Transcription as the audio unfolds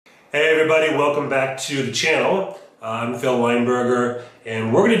everybody, welcome back to the channel. I'm Phil Weinberger,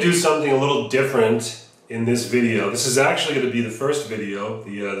 and we're going to do something a little different in this video. This is actually going to be the first video,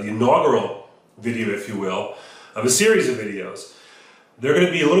 the inaugural video, if you will, of a series of videos. They're going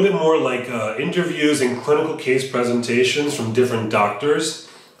to be a little bit more like interviews and clinical case presentations from different doctors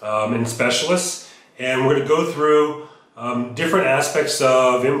and specialists, and we're going to go through different aspects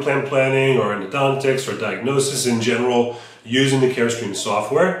of implant planning or endodontics or diagnosis in general using the CareStream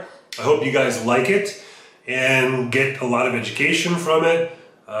software. I hope you guys like it and get a lot of education from it.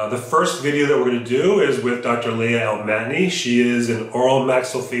 The first video that we're going to do is with Dr. Lea Al Matny. She is an oral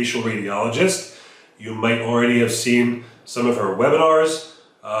maxillofacial radiologist. You might already have seen some of her webinars,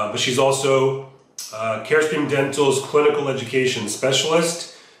 but she's also CareStream Dental's clinical education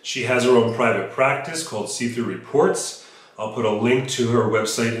specialist. She has her own private practice called See-Through Reports. I'll put a link to her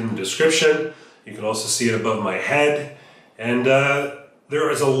website in the description. You can also see it above my head. And there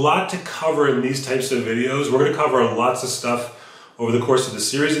is a lot to cover in these types of videos. We're going to cover lots of stuff over the course of the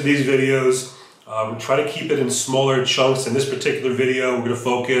series of these videos. Try to keep it in smaller chunks. In this particular video, we're going to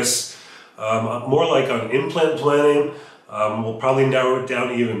focus more like on implant planning. We'll probably narrow it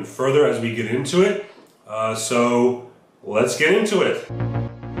down even further as we get into it. So let's get into it.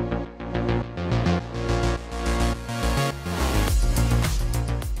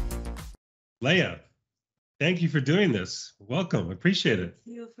 Lea, thank you for doing this. Welcome. I appreciate it.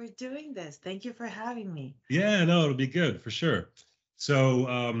 Thank you for doing this. Thank you for having me. Yeah, no, it'll be good for sure. So,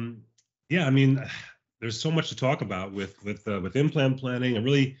 yeah, I mean, there's so much to talk about with implant planning. I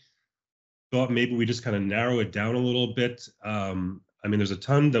really thought maybe we just kind of narrow it down a little bit. I mean, there's a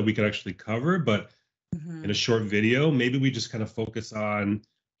ton that we could actually cover, but in a short video, maybe we just kind of focus on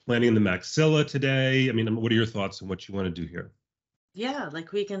planning the maxilla today. I mean, what are your thoughts on what you want to do here? Yeah,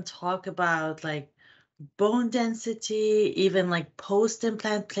 like we can talk about like bone density, even like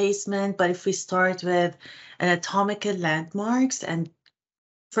post-implant placement. But if we start with anatomical landmarks and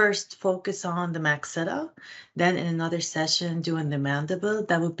first focus on the maxilla, then in another session doing the mandible,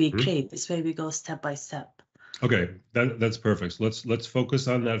 that would be great. This way we go step by step. Okay, that's perfect. So let's focus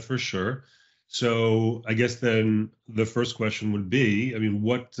on that for sure. So I guess then the first question would be, I mean,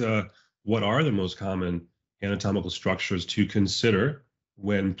 what are the most common anatomical structures to consider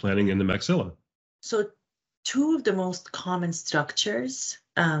when planning in the maxilla? So two of the most common structures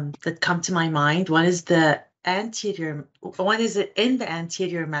that come to my mind, one is in the anterior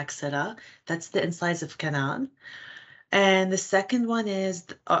maxilla, that's the incisive canal. And the second one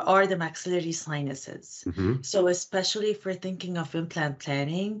are the maxillary sinuses. So especially if we're thinking of implant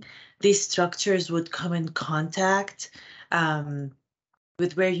planning, these structures would come in contact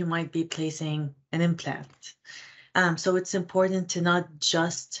with where you might be placing an implant. So it's important to not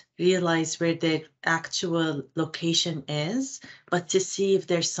just realize where the actual location is, but to see if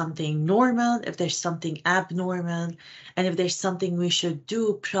there's something normal, if there's something abnormal, and if there's something we should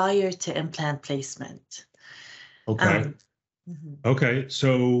do prior to implant placement. Okay. Okay.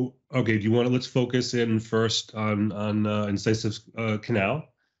 So, do you want to, let's focus in first on incisive canal,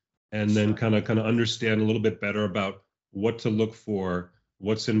 and then kind of understand a little bit better about what to look for,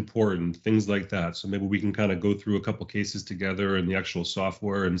 what's important, things like that. So maybe we can kind of go through a couple cases together in the actual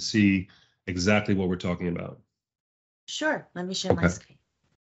software and see exactly what we're talking about. Sure. Let me share my screen.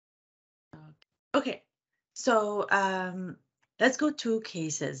 Okay. So let's go two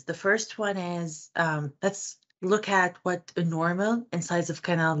cases. The first one is let's look at what a normal incisive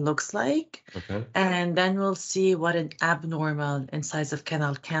canal looks like. Okay. And then we'll see what an abnormal incisive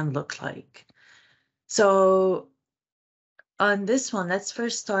canal can look like. So on this one, let's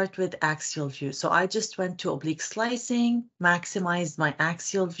first start with axial view. So I just went to oblique slicing, maximized my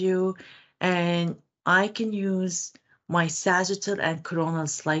axial view, and I can use my sagittal and coronal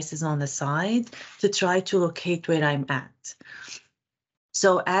slices on the side to try to locate where I'm at.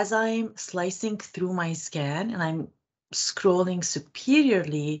 So as I'm slicing through my scan and I'm scrolling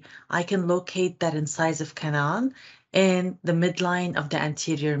superiorly, I can locate that incisive canal in the midline of the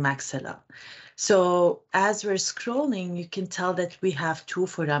anterior maxilla. So as we're scrolling, you can tell that we have two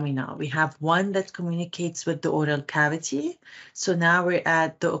foramina. We have one that communicates with the oral cavity. So now we're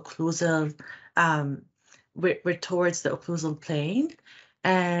at the occlusal, we're towards the occlusal plane.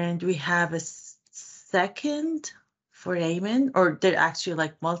 And we have a second foramen, or they're actually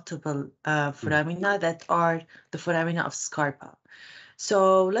like multiple foramina that are the foramina of Scarpa.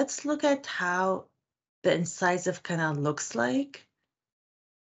 So let's look at how the incisive canal looks like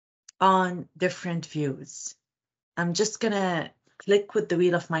on different views. I'm just gonna click with the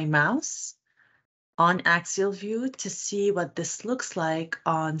wheel of my mouse on axial view to see what this looks like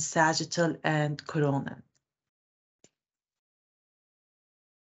on sagittal and coronal.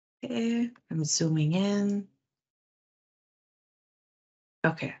 Okay, I'm zooming in.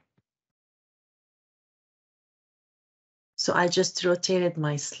 Okay. So I just rotated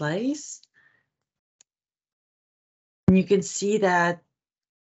my slice. And you can see that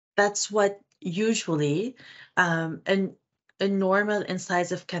that's what usually a normal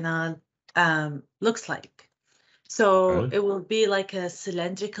incisive canal looks like. So it will be like a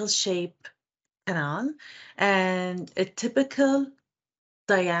cylindrical shape canal, and a typical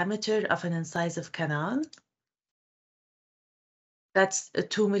diameter of an incisive canal, that's a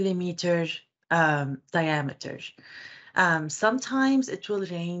 2 millimeter diameter. Sometimes it will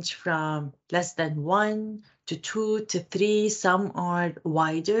range from less than 1 to 2 to 3. Some are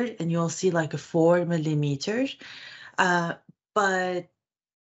wider, and you'll see like a 4 millimeter. But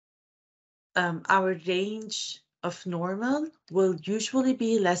our range of normal will usually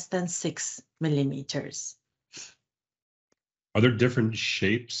be less than 6 millimeters. Are there different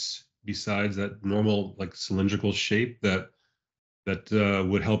shapes besides that normal, like cylindrical shape that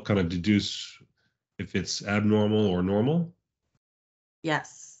would help kind of deduce if it's abnormal or normal?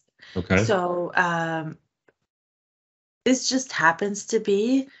 Yes. Okay. So this just happens to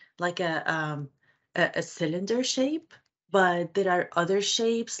be like a cylinder shape, but there are other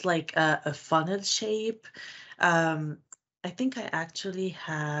shapes like a funnel shape. I think I actually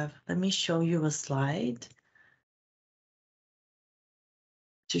have, let me show you a slide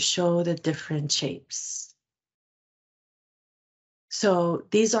to show the different shapes. So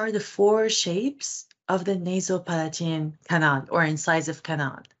these are the 4 shapes of the nasopalatine canal or incisive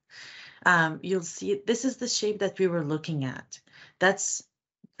canal. You'll see this is the shape that we were looking at. That's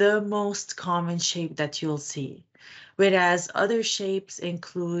the most common shape that you'll see. Whereas other shapes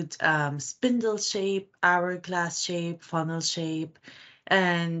include spindle shape, hourglass shape, funnel shape,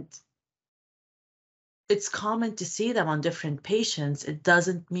 and it's common to see them on different patients. It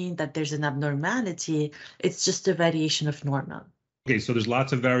doesn't mean that there's an abnormality. It's just a variation of normal. Okay, so there's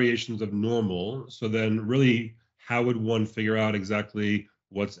lots of variations of normal. So then really, how would one figure out exactly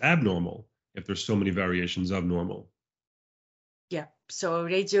what's abnormal if there's so many variations of normal? Yeah, so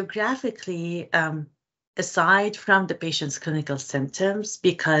radiographically, aside from the patient's clinical symptoms,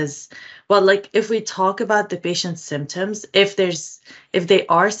 because, well, like if we talk about the patient's symptoms, if they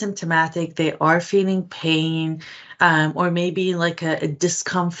are symptomatic, they are feeling pain, or maybe like a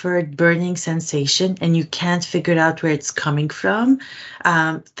discomfort, burning sensation, and you can't figure out where it's coming from,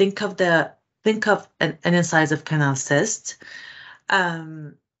 think of an incisive canal cyst.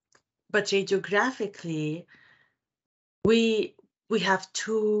 But radiographically, we have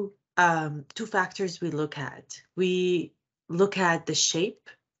two factors we look at. We look at the shape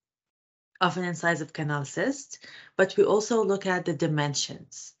of an incisive canal cyst, but we also look at the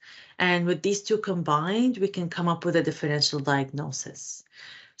dimensions. And with these two combined, we can come up with a differential diagnosis.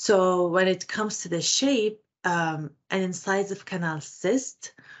 So when it comes to the shape, an incisive canal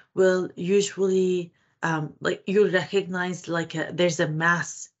cyst will usually, like you recognize like there's a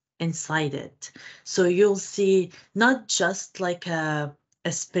mass inside it. So you'll see not just like a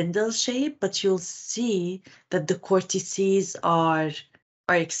spindle shape, but you'll see that the cortices are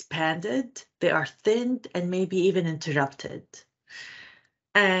expanded, they are thinned, and maybe even interrupted.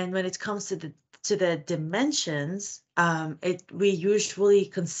 And when it comes to the dimensions, we usually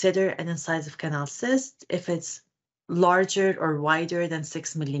consider an incisive canal cyst if it's larger or wider than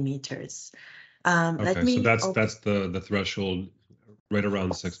 6 millimeters. Okay, so that's the threshold right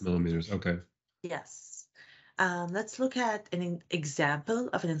around 6 millimeters. Okay. Yes. Let's look at an example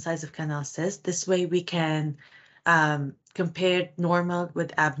of an incisive canal cyst. This way we can compare normal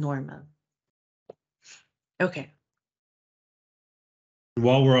with abnormal. Okay.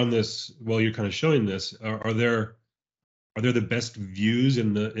 While we're on this, while you're kind of showing this, are there the best views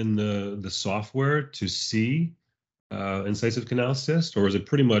in the software to see incisive canal cyst, or is it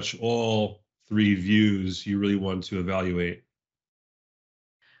pretty much all 3 views you really want to evaluate?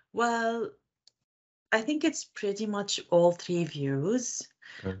 Well, I think it's pretty much all 3 views.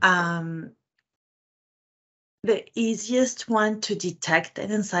 Okay. The easiest one to detect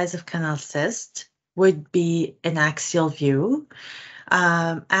an incisive canal cyst would be an axial view.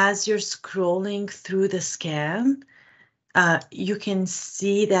 As you're scrolling through the scan, you can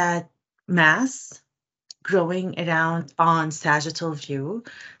see that mass growing around on sagittal view.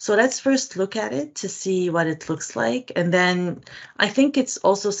 So let's first look at it to see what it looks like. And then I think it's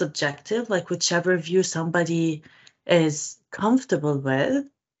also subjective, like whichever view somebody is comfortable with,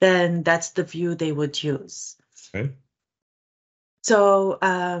 then that's the view they would use. Okay. So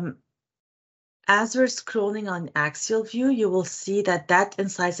as we're scrolling on axial view, you will see that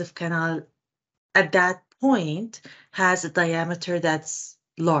incisive canal at that point has a diameter that's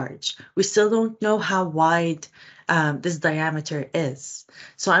large. We still don't know how wide this diameter is.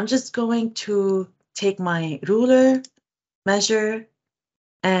 So I'm just going to take my ruler, measure,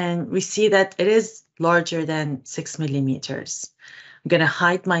 and we see that it is larger than 6 millimeters. I'm going to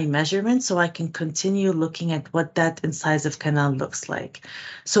hide my measurement so I can continue looking at what that incisive canal looks like.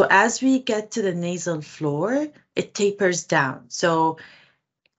 So as we get to the nasal floor, it tapers down. So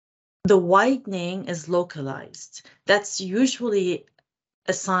the widening is localized. That's usually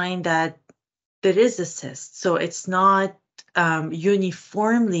a sign that there is a cyst. So it's not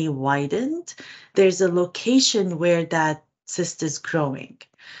uniformly widened. There's a location where that cyst is growing.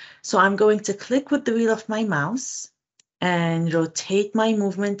 So I'm going to click with the wheel of my mouse and rotate my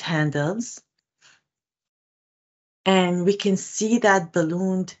movement handles. And we can see that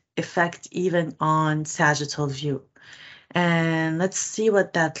ballooned effect even on sagittal view. And let's see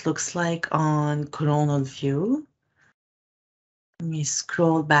what that looks like on coronal view. Let me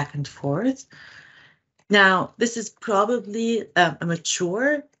scroll back and forth. Now, this is probably a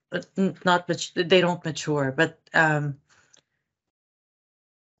mature, but not mature, they don't mature, but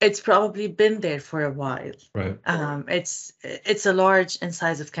it's probably been there for a while. Right. It's a large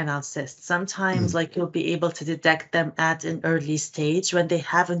incisive canal cyst. Sometimes like you'll be able to detect them at an early stage when they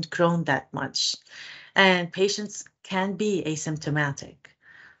haven't grown that much. And patients can be asymptomatic.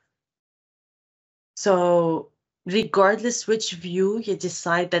 So regardless which view you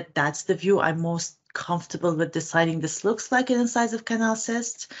decide that that's the view I'm most comfortable with deciding this looks like an incisive canal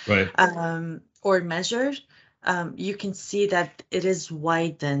cyst, right, or measured, you can see that it is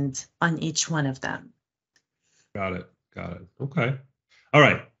widened on each one of them. Got it. Got it. Okay. All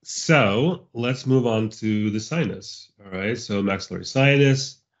right. So let's move on to the sinus. All right. So maxillary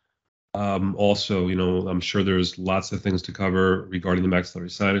sinus. Also, I'm sure there's lots of things to cover regarding the maxillary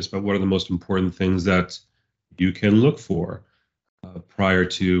sinus, but what are the most important things that you can look for prior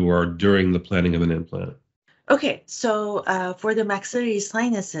to or during the planning of an implant? Okay, so for the maxillary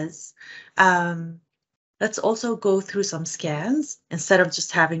sinuses, let's also go through some scans instead of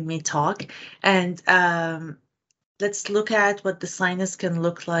just having me talk. And let's look at what the sinus can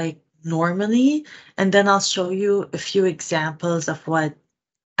look like normally. And then I'll show you a few examples of what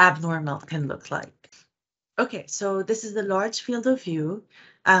abnormal can look like. Okay, so this is the large field of view.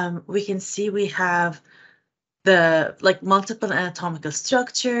 We can see we have the multiple anatomical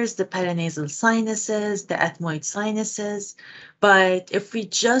structures, the paranasal sinuses, the ethmoid sinuses. But if we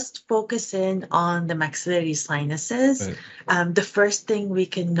just focus in on the maxillary sinuses, right, the first thing we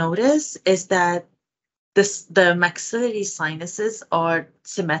can notice is that the maxillary sinuses are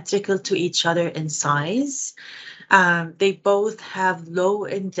symmetrical to each other in size. They both have low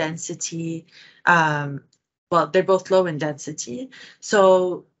in density. Well, they're both low in density.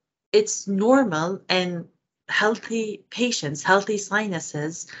 So it's normal, and healthy patients, healthy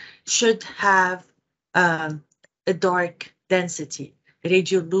sinuses should have a dark density,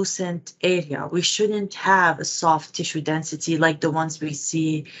 radiolucent area. We shouldn't have a soft tissue density like the ones we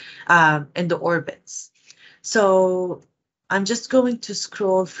see in the orbits. So I'm just going to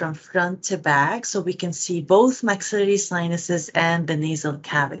scroll from front to back so we can see both maxillary sinuses and the nasal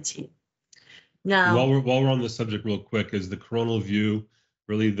cavity. Now, while we're on the subject real quick, is the coronal view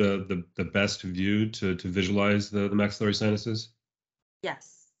really the best view to visualize the maxillary sinuses?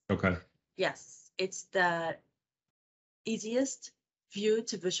 Yes. Okay. Yes, it's the easiest view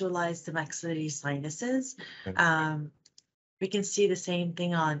to visualize the maxillary sinuses. Okay. We can see the same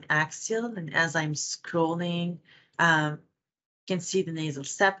thing on axial, and as I'm scrolling, you can see the nasal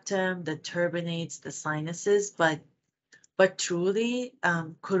septum, the turbinates, the sinuses, but truly,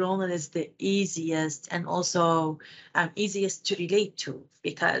 coronal is the easiest and also easiest to relate to,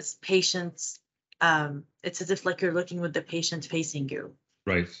 because patients, it's as if like you're looking with the patient facing you.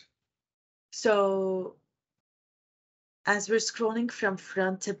 Right. So as we're scrolling from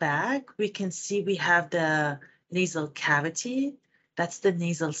front to back, we can see we have the nasal cavity. That's the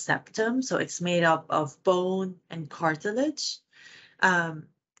nasal septum. So it's made up of bone and cartilage.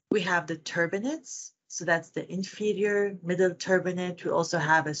 We have the turbinates. So that's the inferior middle turbinate. We also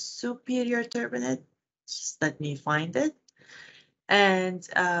have a superior turbinate. Just let me find it. And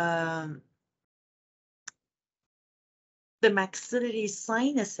the maxillary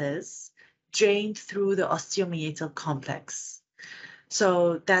sinuses drain through the osteomeatal complex.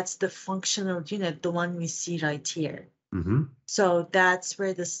 So that's the functional unit, the one we see right here. Mm-hmm. So that's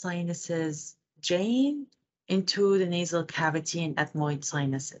where the sinuses drain into the nasal cavity and ethmoid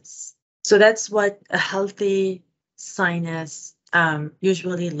sinuses. So that's what a healthy sinus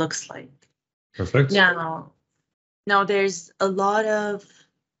usually looks like. Perfect. Now there's a lot of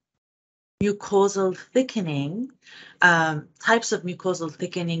mucosal thickening, types of mucosal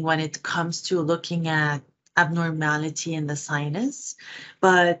thickening when it comes to looking at abnormality in the sinus,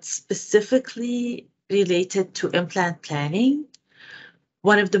 but specifically related to implant planning.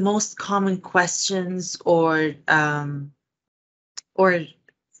 One of the most common questions or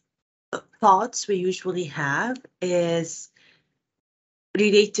thoughts we usually have is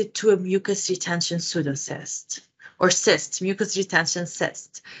related to a mucus retention pseudocyst or cyst, mucus retention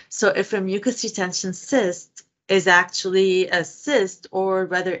cyst. So if a mucus retention cyst is actually a cyst or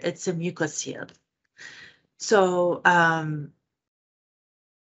whether it's a mucocele. So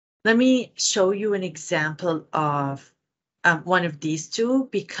let me show you an example of one of these two,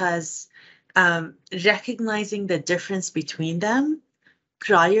 because recognizing the difference between them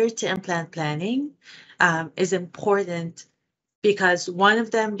prior to implant planning is important, because one of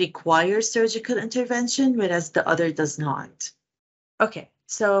them requires surgical intervention, whereas the other does not. Okay,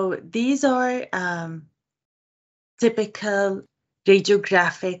 so these are typical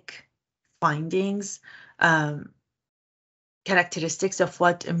radiographic findings, characteristics of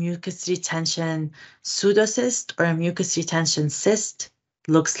what a mucus retention pseudocyst or a mucus retention cyst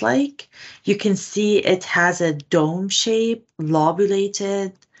looks like. You can see it has a dome shape,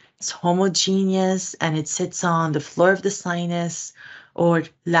 lobulated, it's homogeneous, and it sits on the floor of the sinus or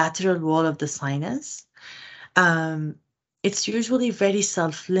lateral wall of the sinus. It's usually very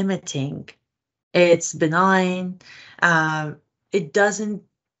self-limiting. It's benign. It doesn't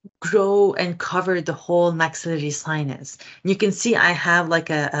grow and cover the whole maxillary sinus. You can see I have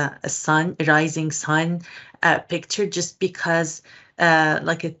like a rising sun picture, just because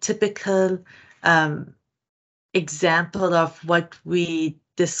like a typical example of what we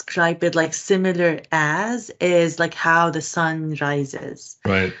describe it like similar as is like how the sun rises.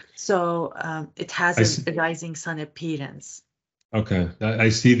 Right. So it has a rising sun appearance. Okay, I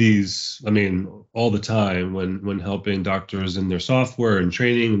see these, I mean, all the time when helping doctors in their software and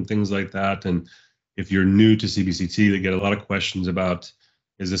training and things like that. And if you're new to CBCT, they get a lot of questions about,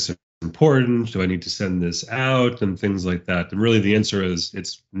 is this important? Do I need to send this out? And things like that. And really the answer is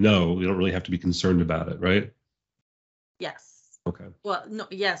it's no, you don't really have to be concerned about it, right? Yes. Okay. Well, no,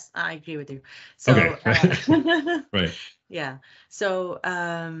 yes, I agree with you. So, okay. Right. Yeah. So,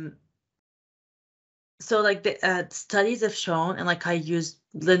 so like the studies have shown, and like I used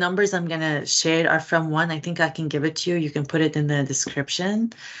the numbers I'm gonna share are from one. I think I can give it to you. You can put it in the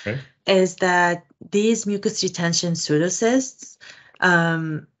description. Okay. Is that these mucus retention pseudocysts,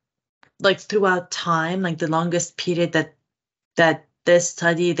 like throughout time, like the longest period that this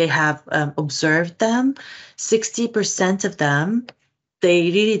study they have observed them, 60% of them, they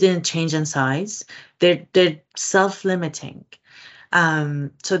really didn't change in size. They're self-limiting.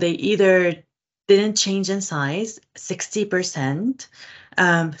 So they either didn't change in size, 60%,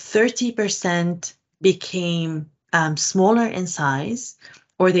 30% became smaller in size,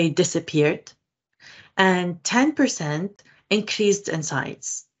 or they disappeared, and 10% increased in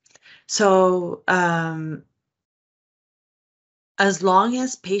size. So as long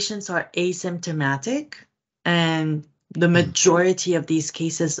as patients are asymptomatic, and the majority of these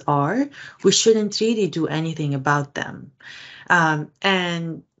cases are, we shouldn't really do anything about them.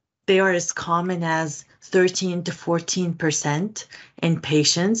 And they are as common as 13 to 14% in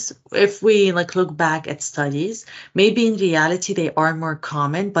patients. If we like look back at studies, maybe in reality they are more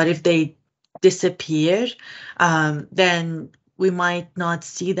common, but if they disappear, then we might not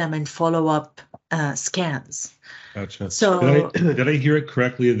see them in follow-up scans. Gotcha. So did I hear it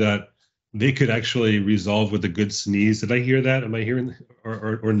correctly that they could actually resolve with a good sneeze? Did I hear that? Am I hearing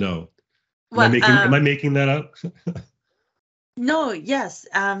or no? Am I making that up? No, yes.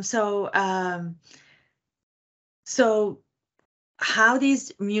 So how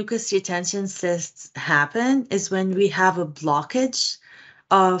these mucus retention cysts happen is when we have a blockage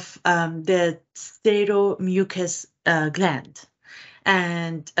of the steromucus gland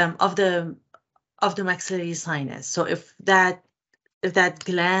and of the maxillary sinus. So if that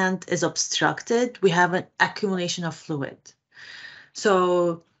gland is obstructed, we have an accumulation of fluid.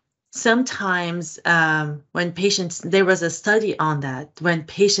 So sometimes when patients, there was a study on that, when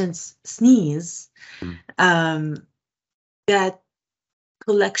patients sneeze, that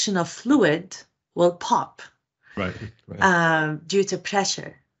collection of fluid will pop, right. due to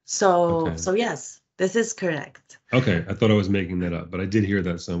pressure. So yes, this is correct. Okay, I thought I was making that up, but I did hear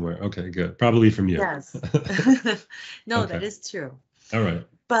that somewhere. Okay, good. Probably from you. Yes. No, that is true. All right.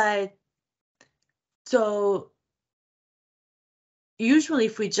 But so usually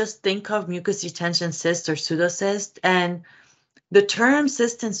if we just think of mucus retention cyst or pseudocyst, and the term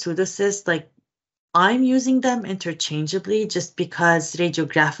cyst and pseudocyst, like I'm using them interchangeably just because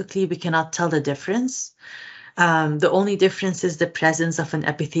radiographically we cannot tell the difference. The only difference is the presence of an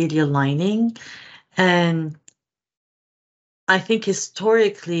epithelial lining. And I think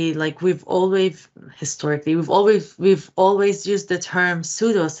historically, like we've always used the term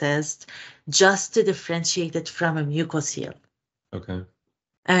pseudocyst just to differentiate it from a mucocele. Okay.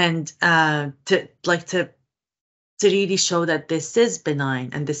 And to really show that this is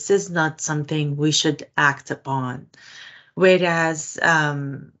benign and this is not something we should act upon. Whereas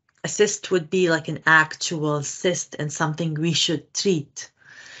a cyst would be like an actual cyst and something we should treat.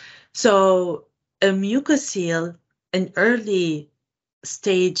 So a mucocele, an early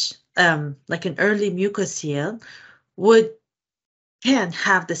stage, like an early mucocele, can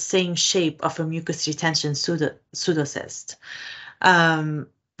have the same shape of a mucus retention pseudocyst.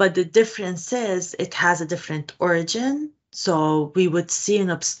 But the difference is it has a different origin. So we would see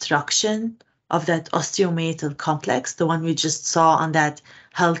an obstruction of that osteomeatal complex, the one we just saw on that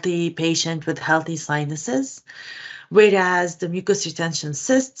healthy patient with healthy sinuses. Whereas the mucus retention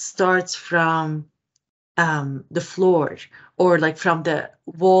cyst starts from the floor or like from the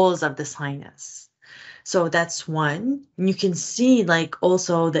walls of the sinus. So that's one. You can see like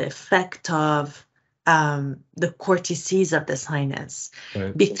also the effect of the cortices of the sinus.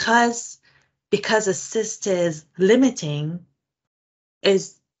 Right. Because a cyst is limiting,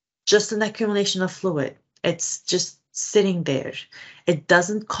 is just an accumulation of fluid. It's just sitting there. It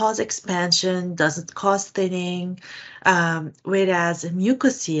doesn't cause expansion, doesn't cause thinning, whereas a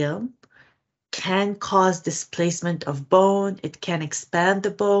mucocele can cause displacement of bone. It can expand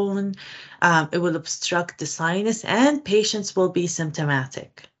the bone. It will obstruct the sinus, and patients will be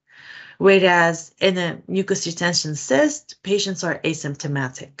symptomatic. Whereas in a mucus retention cyst, patients are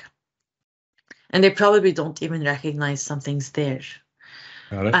asymptomatic. And they probably don't even recognize something's there.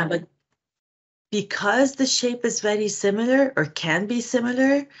 Got it. But because the shape is very similar or can be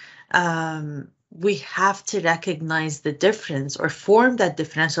similar, we have to recognize the difference or form that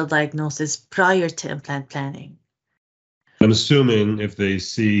differential diagnosis prior to implant planning. I'm assuming if they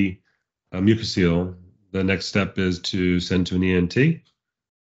see a mucocele, the next step is to send to an ENT?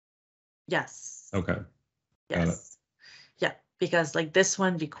 Yes. Okay. Yes. Yeah, because like this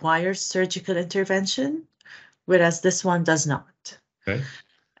one requires surgical intervention, whereas this one does not. Okay.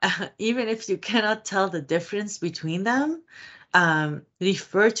 Even if you cannot tell the difference between them,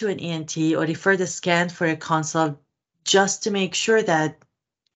 refer to an ENT or refer the scan for a consult just to make sure that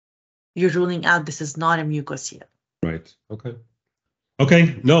you're ruling out this is not a mucocele. Right. Okay.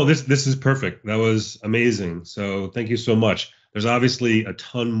 Okay. No, this is perfect. That was amazing. So thank you so much. There's obviously a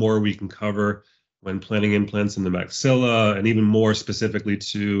ton more we can cover when planning implants in the maxilla and even more specifically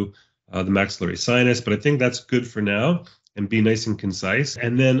to the maxillary sinus, but I think that's good for now and be nice and concise.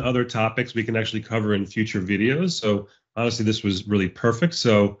 And then other topics we can actually cover in future videos. So honestly, this was really perfect.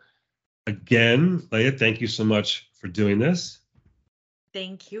 So again, Lea, thank you so much for doing this.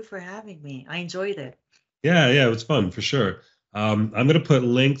 Thank you for having me. I enjoyed it. Yeah, it was fun for sure. I'm going to put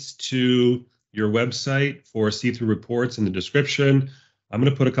links to your website for see-through reports in the description. I'm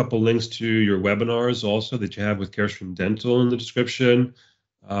going to put a couple links to your webinars also that you have with Carestream Dental in the description.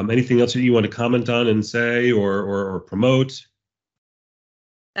 Anything else that you want to comment on and say or promote?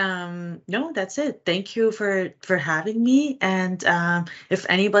 No, that's it. Thank you for having me. And if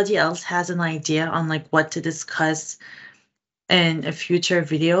anybody else has an idea on like what to discuss in a future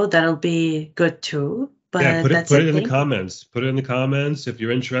video, that'll be good too. But yeah, put that's it in the Thank you. comments. Put it in the comments if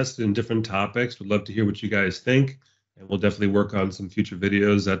you're interested in different topics. Would love to hear what you guys think, and we'll definitely work on some future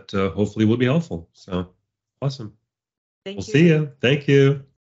videos that hopefully will be helpful. So awesome. Thank We'll you. see you. Thank you.